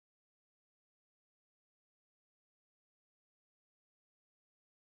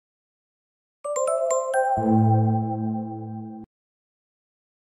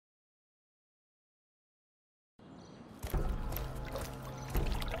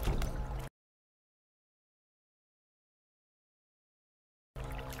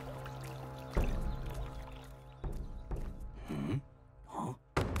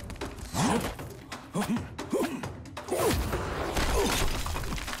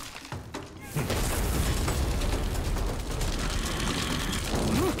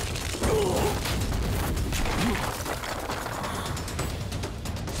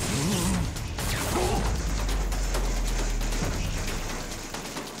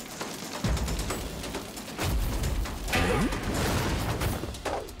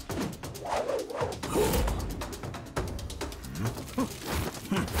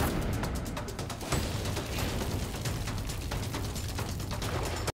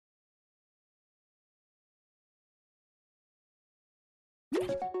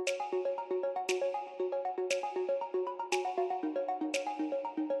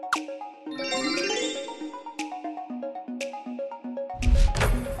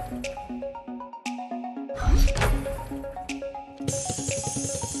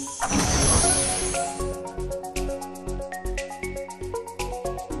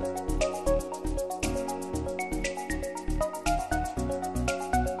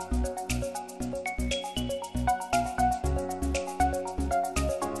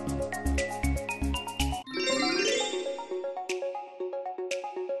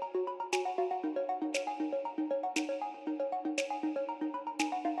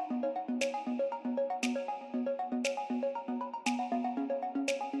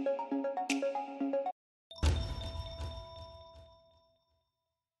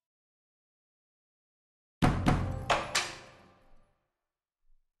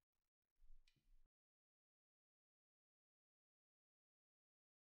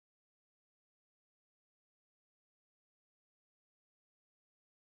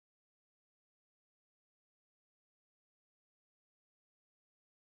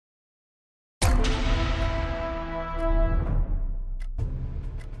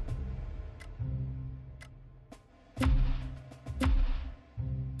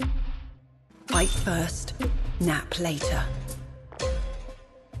Fight first, nap later.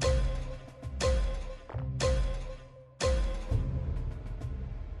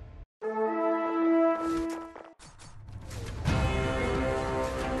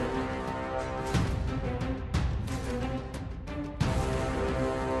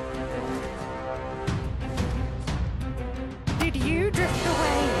 Did you drift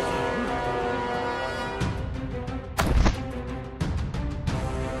away again?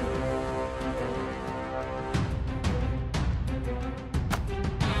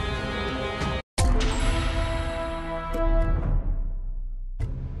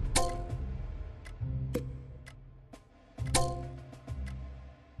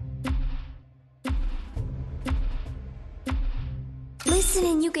 Listen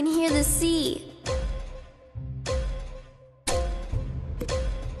and you can hear the sea.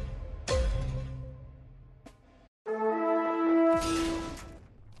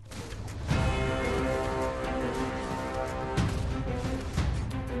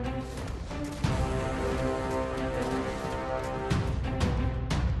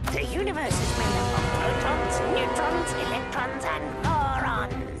 The universe is made up of protons, neutrons, electrons, and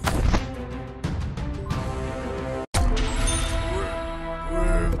borons.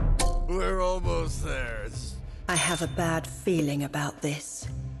 We're almost there. I have a bad feeling about this.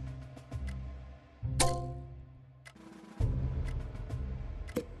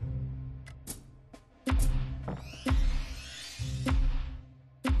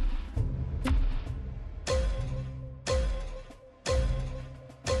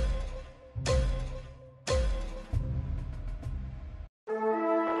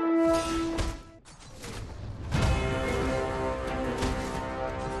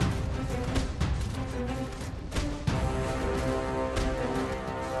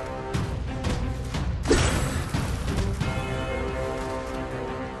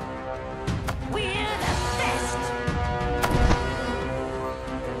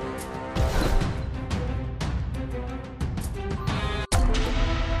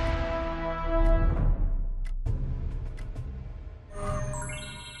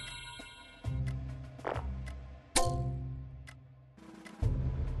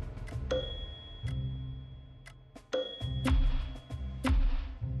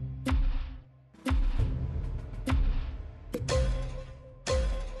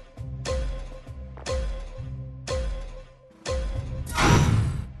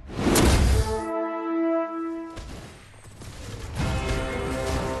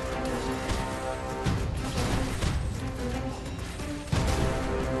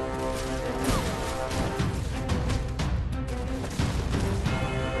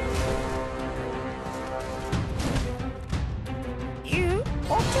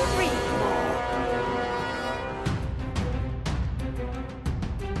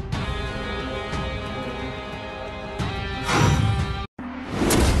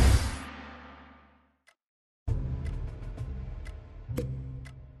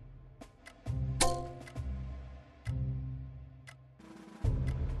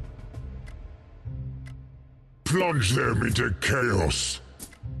 plunge them into chaos.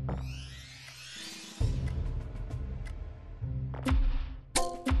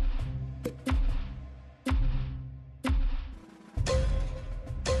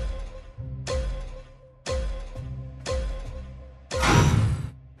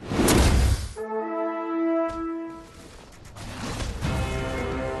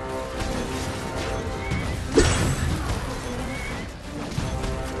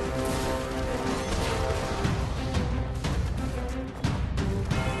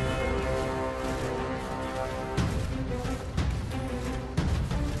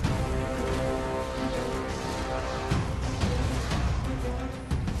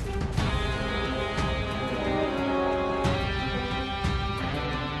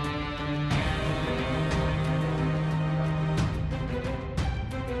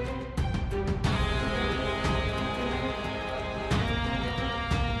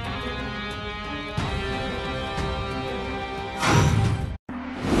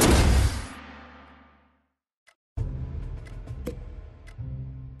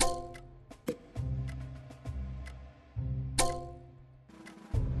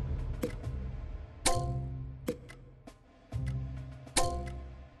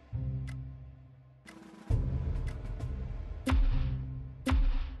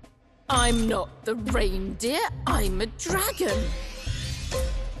 I'm not the reindeer, I'm a dragon.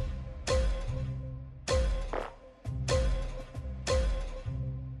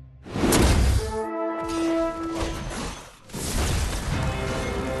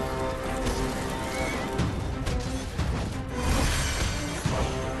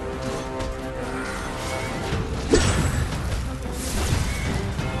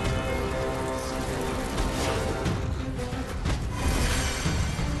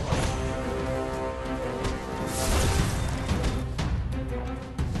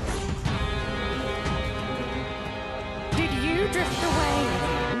 Did you drift away?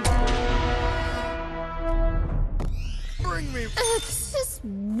 Bring me. This is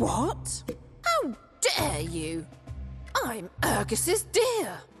what? How dare you? I'm Urgus's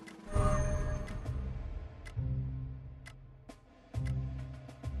deer.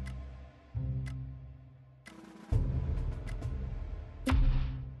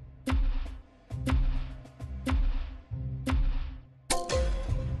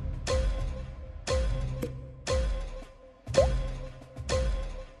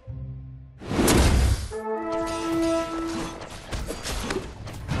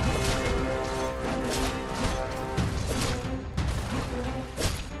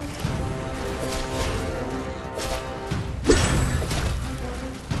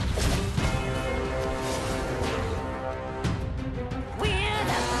 We're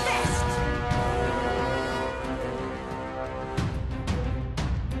the best.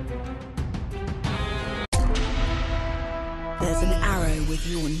 There's an arrow with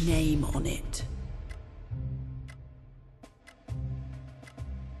your name on it.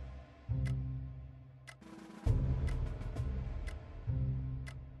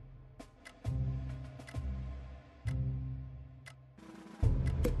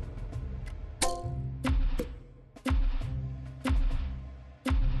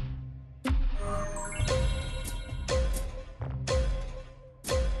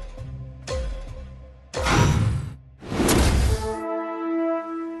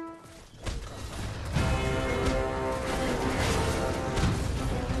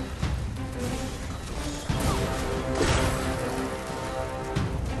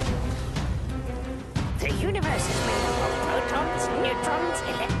 The universe is made up of protons, neutrons,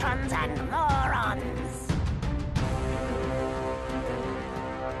 electrons, and morons.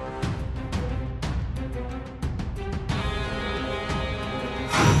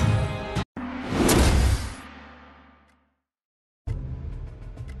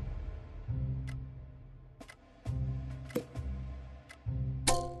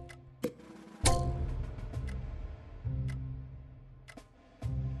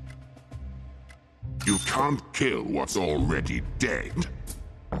 You can't kill what's already dead.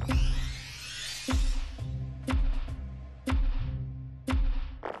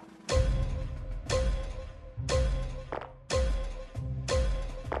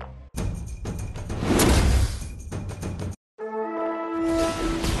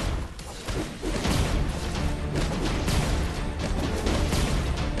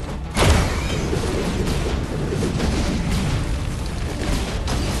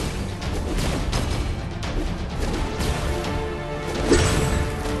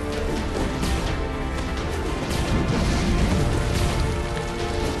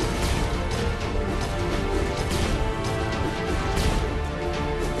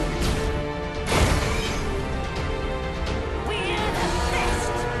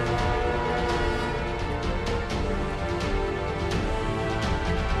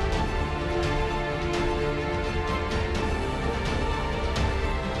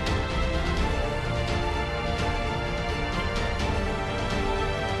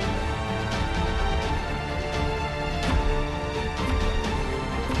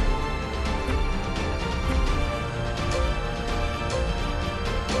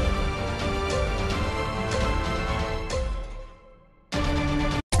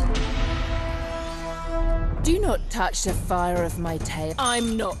 Do not touch the fire of my tail.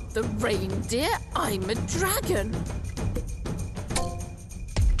 I'm not the reindeer, I'm a dragon.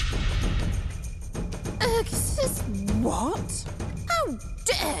 Urgus' what? How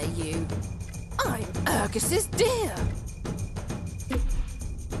dare you? I'm Urgus' deer.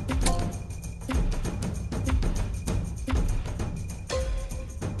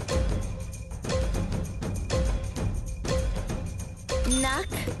 Knock,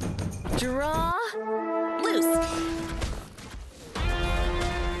 draw, loose.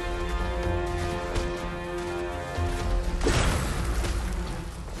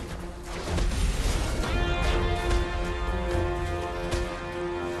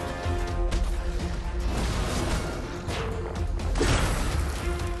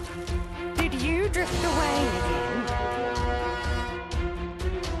 Did you drift away again?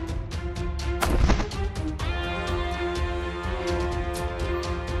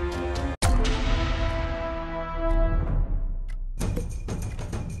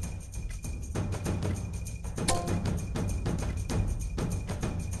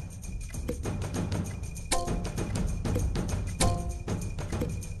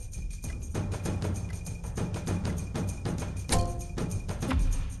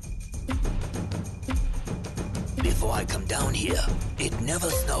 Before I come down here, it never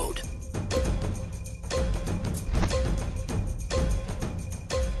snowed.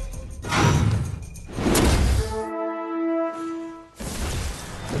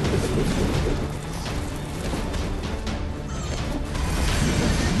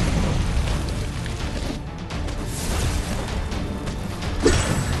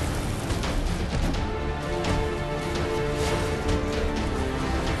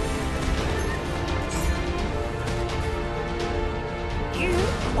 You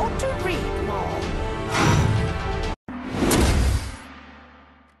ought to read more.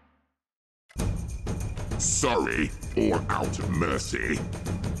 Sorry, or out of mercy.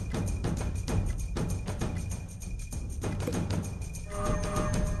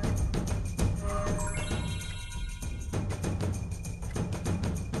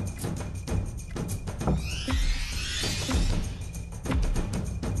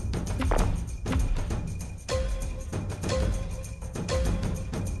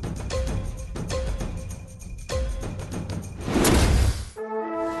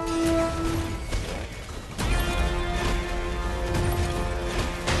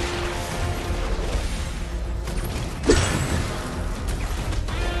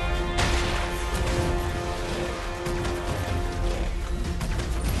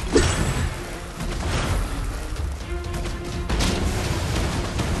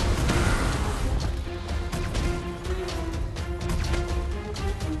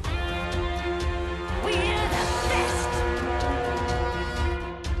 We're the best.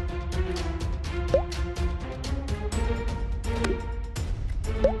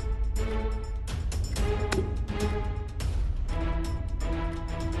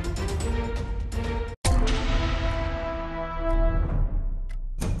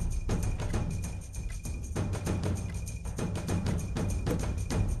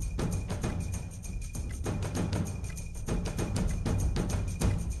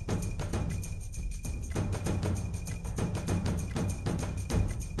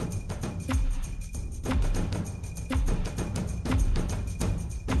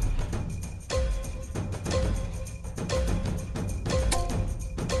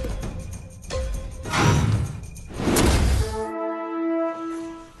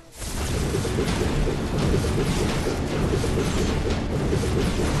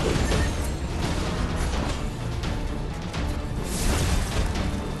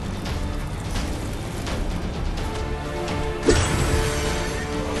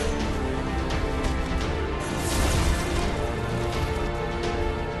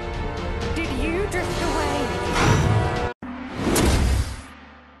 Did you drift away?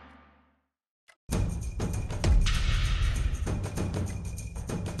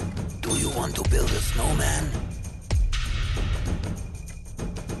 Do you want to build a snowman?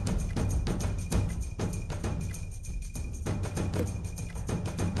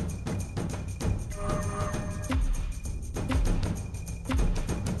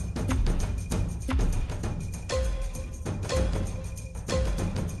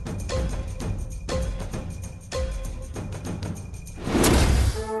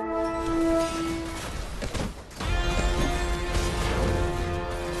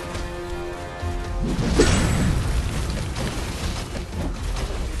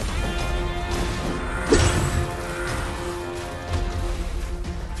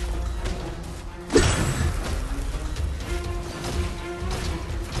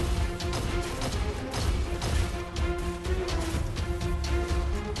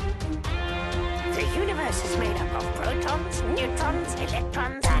 protons, neutrons,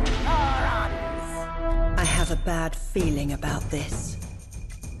 electrons, and morons. I have a bad feeling about this.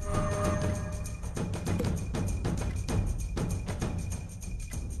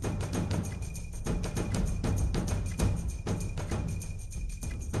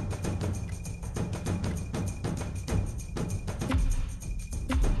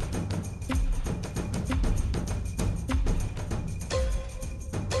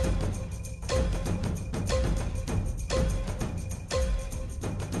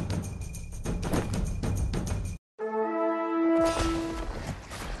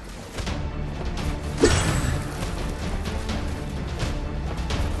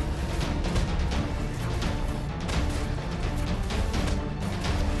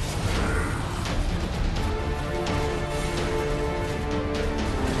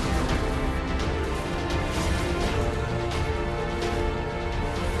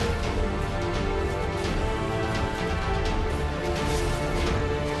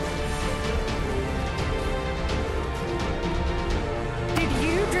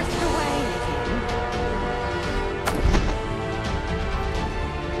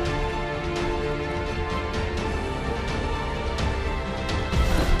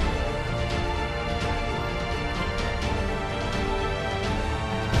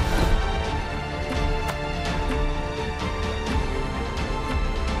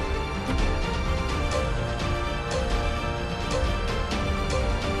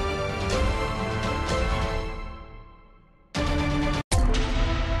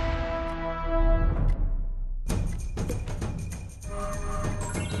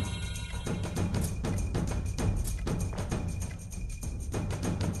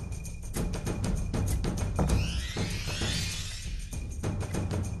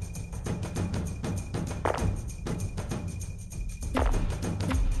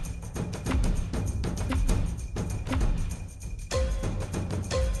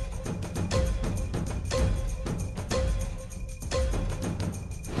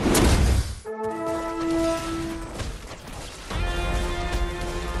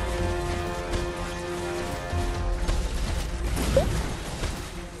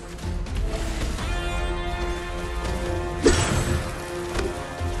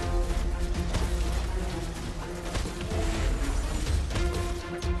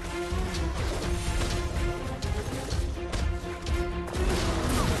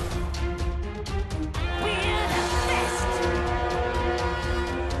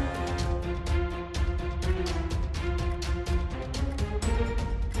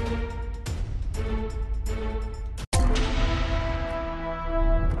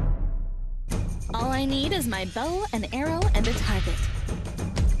 All I need is my bow, an arrow, and a target.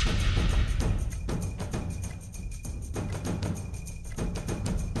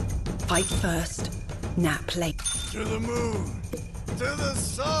 Fight first, nap late. To the moon! To the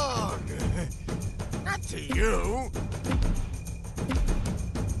song! Not to you!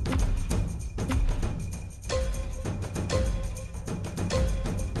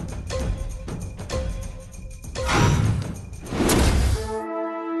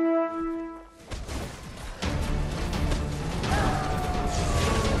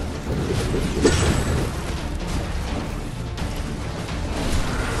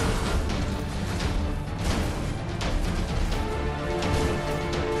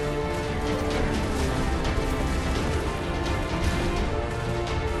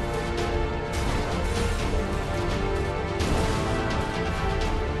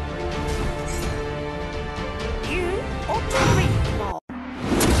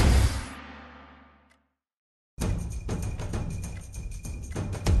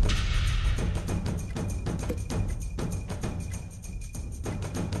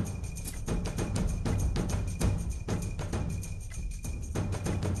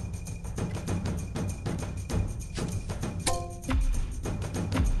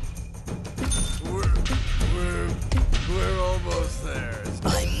 We're almost there.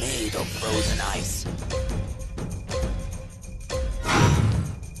 I'm made of frozen ice.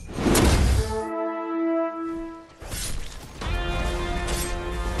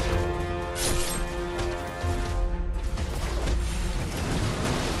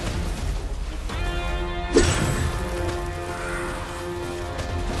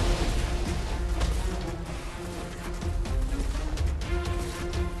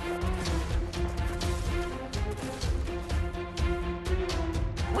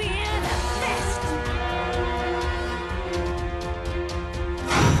 We're the best!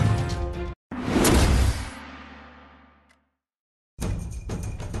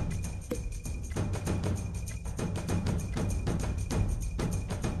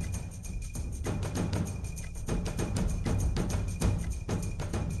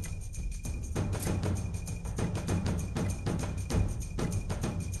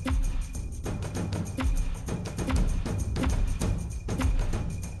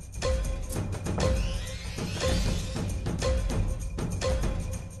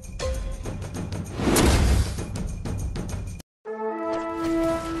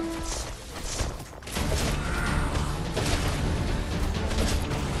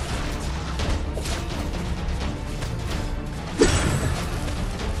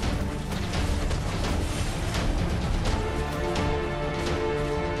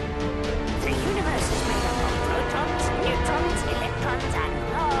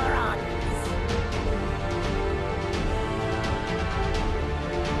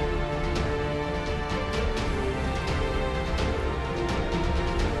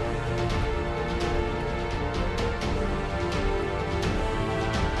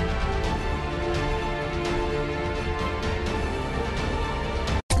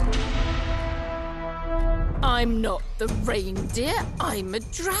 I'm not the reindeer, I'm a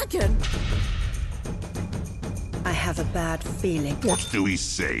dragon. I have a bad feeling. What do we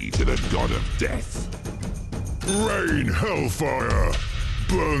say to the god of death? Rain hellfire!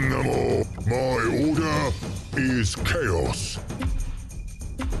 Burn them all! My order is chaos.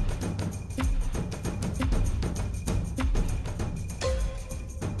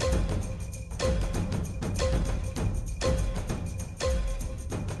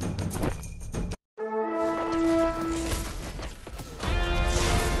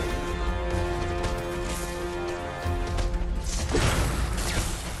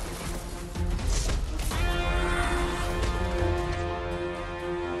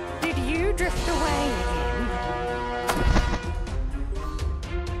 Did you drift away again?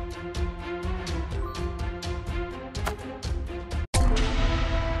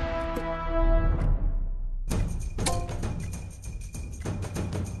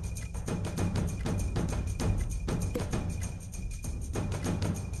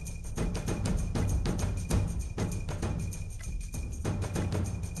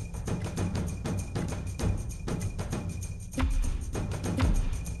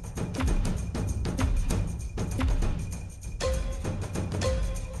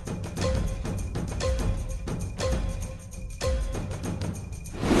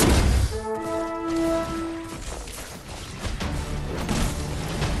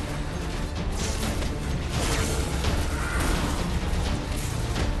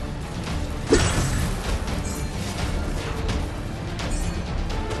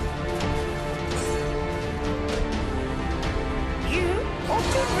 You ought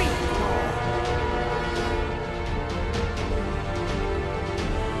to read more.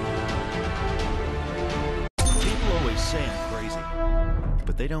 People always say I'm crazy,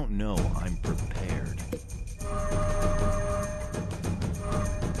 but they don't know I'm prepared.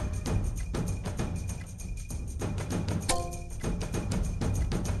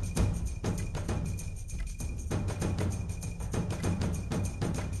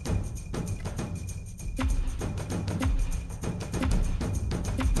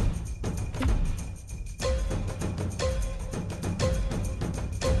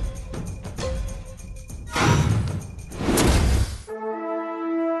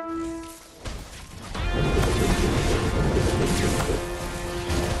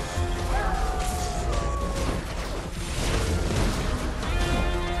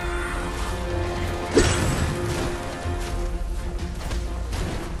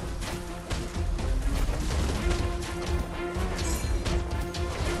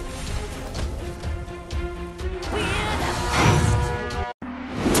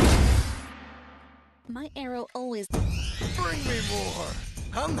 My arrow always. Bring me more.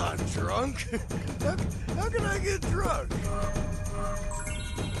 I'm not drunk. How can I get drunk?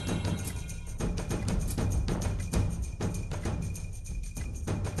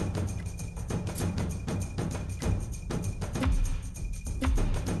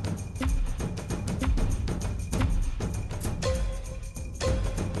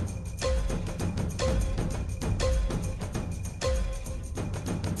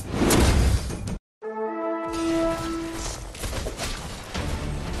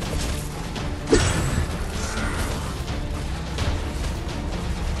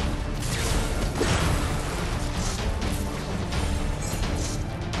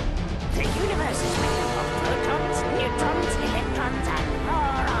 The universe is made up of protons, neutrons, electrons, and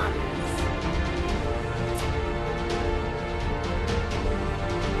morons.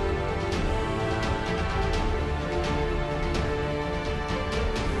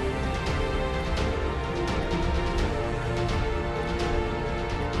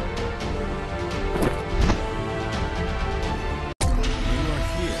 You are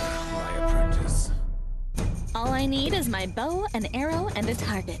here, my apprentice. All I need is my bow, an arrow, and a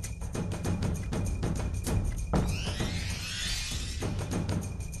target.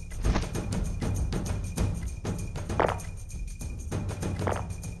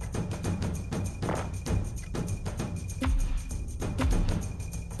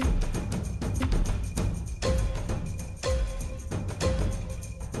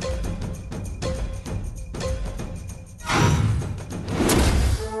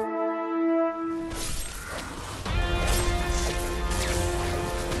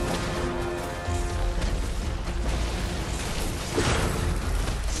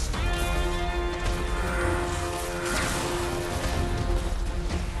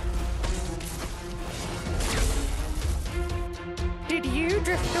 Did you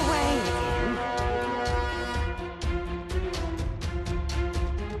drift away again?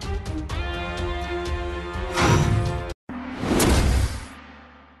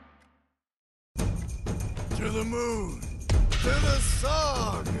 To the moon, to the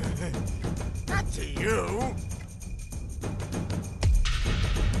song. Not to you.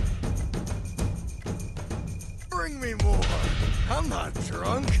 Bring me more. I'm not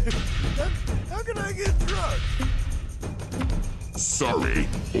drunk. How can I get drunk? Sorry,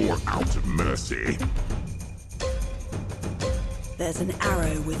 or out of mercy. There's an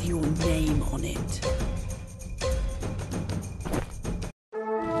arrow with your name on it.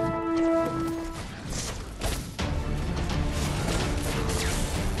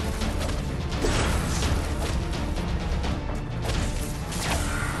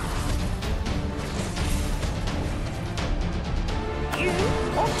 You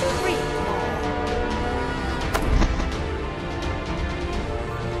ought to read more.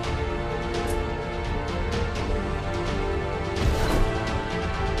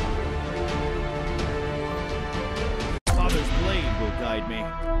 Father's blade will guide me.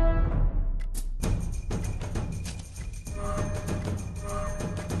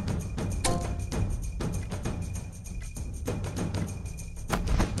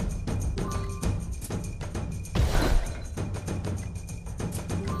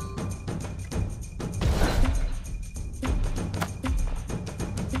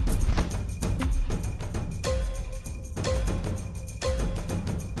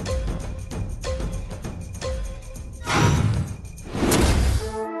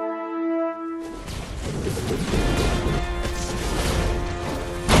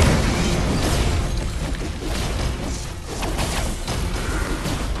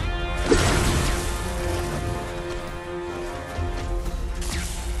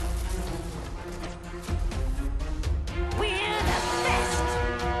 We're the best.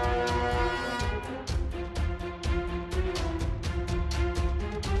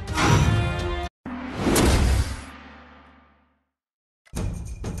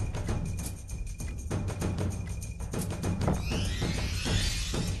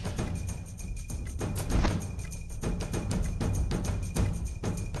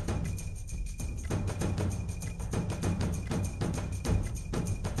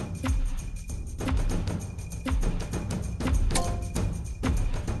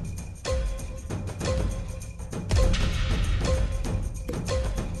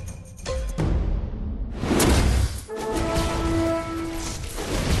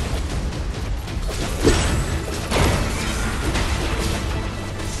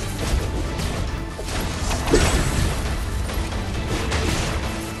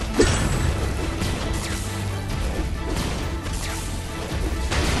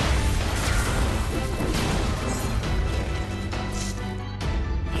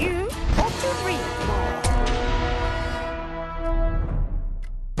 You ought to read more.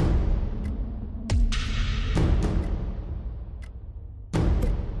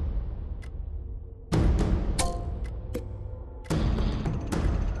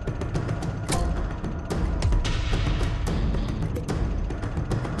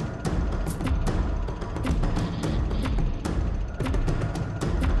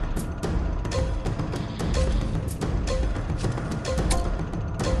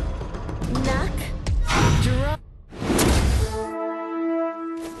 Knock. Draw.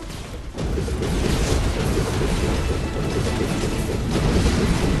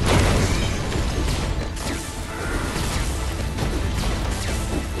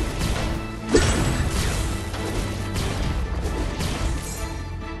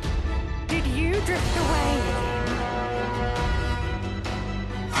 Did you drift away?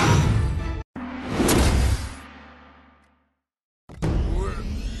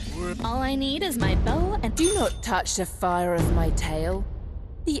 All I need is my bow and Do not touch the fire of my tail,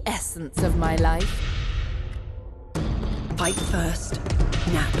 the essence of my life. Fight first,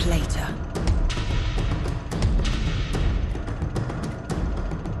 nap later.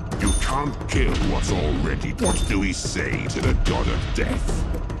 You can't kill what's already. What do we say to the god of death?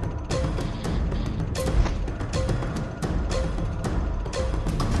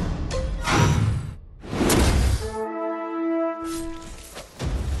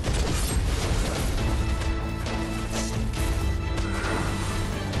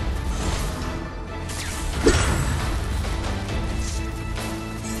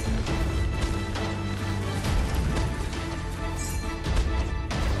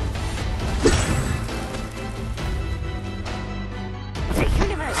 The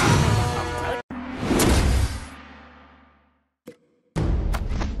universe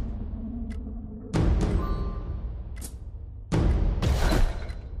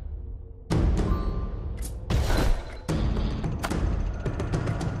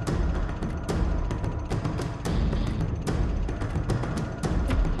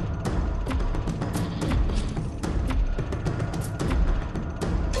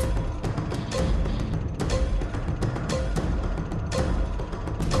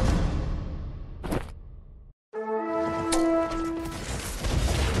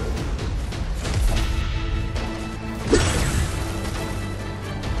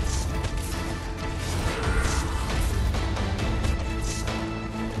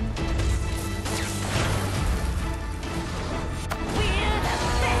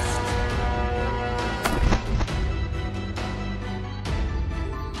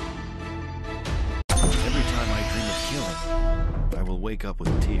wake up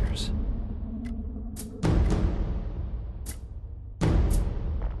with tears.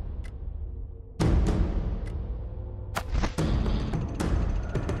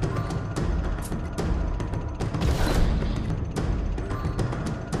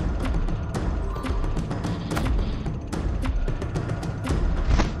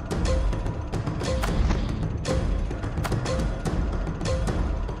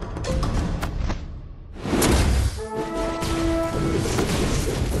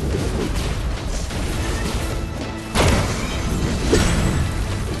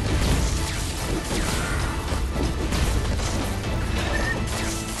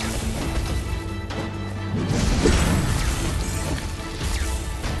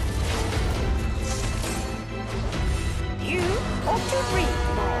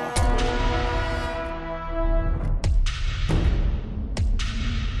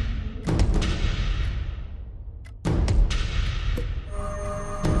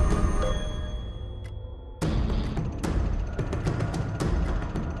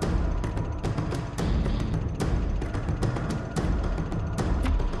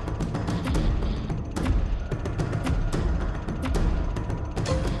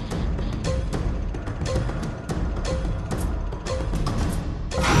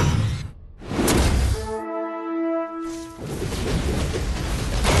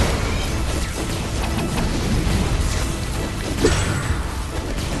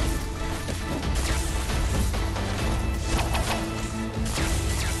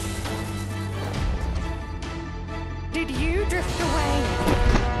 Did you drift away?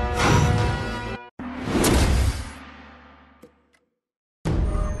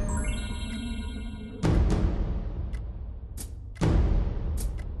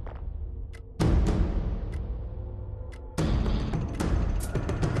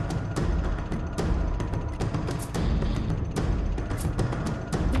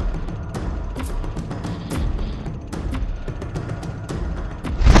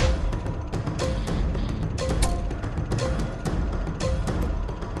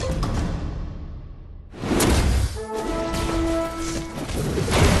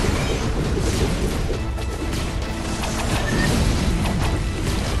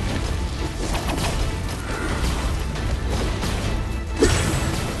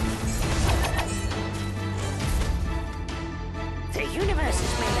 The universe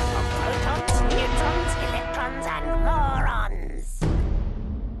is made up of protons, neutrons, electrons, and morons.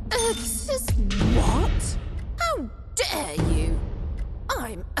 Ergus' what? How dare you?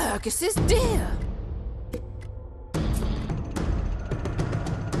 I'm Ergus' dear.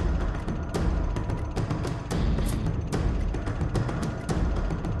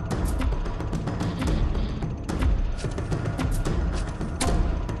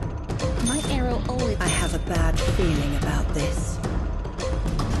 My arrow always... I have a bad feeling about this.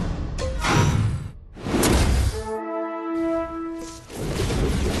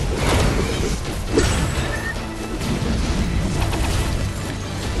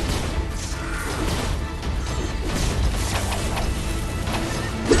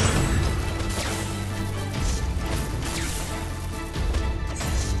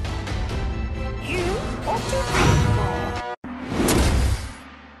 You ought to read more.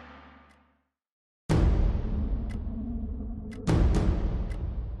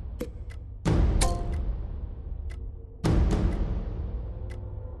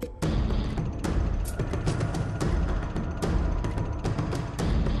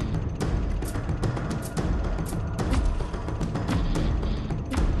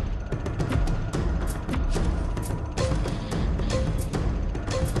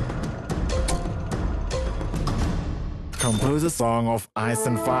 Compose a song of ice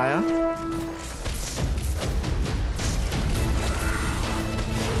and fire?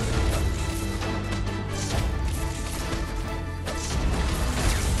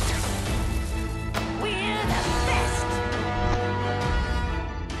 We're the best.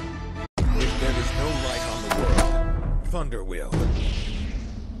 If there is no light on the world, thunder will.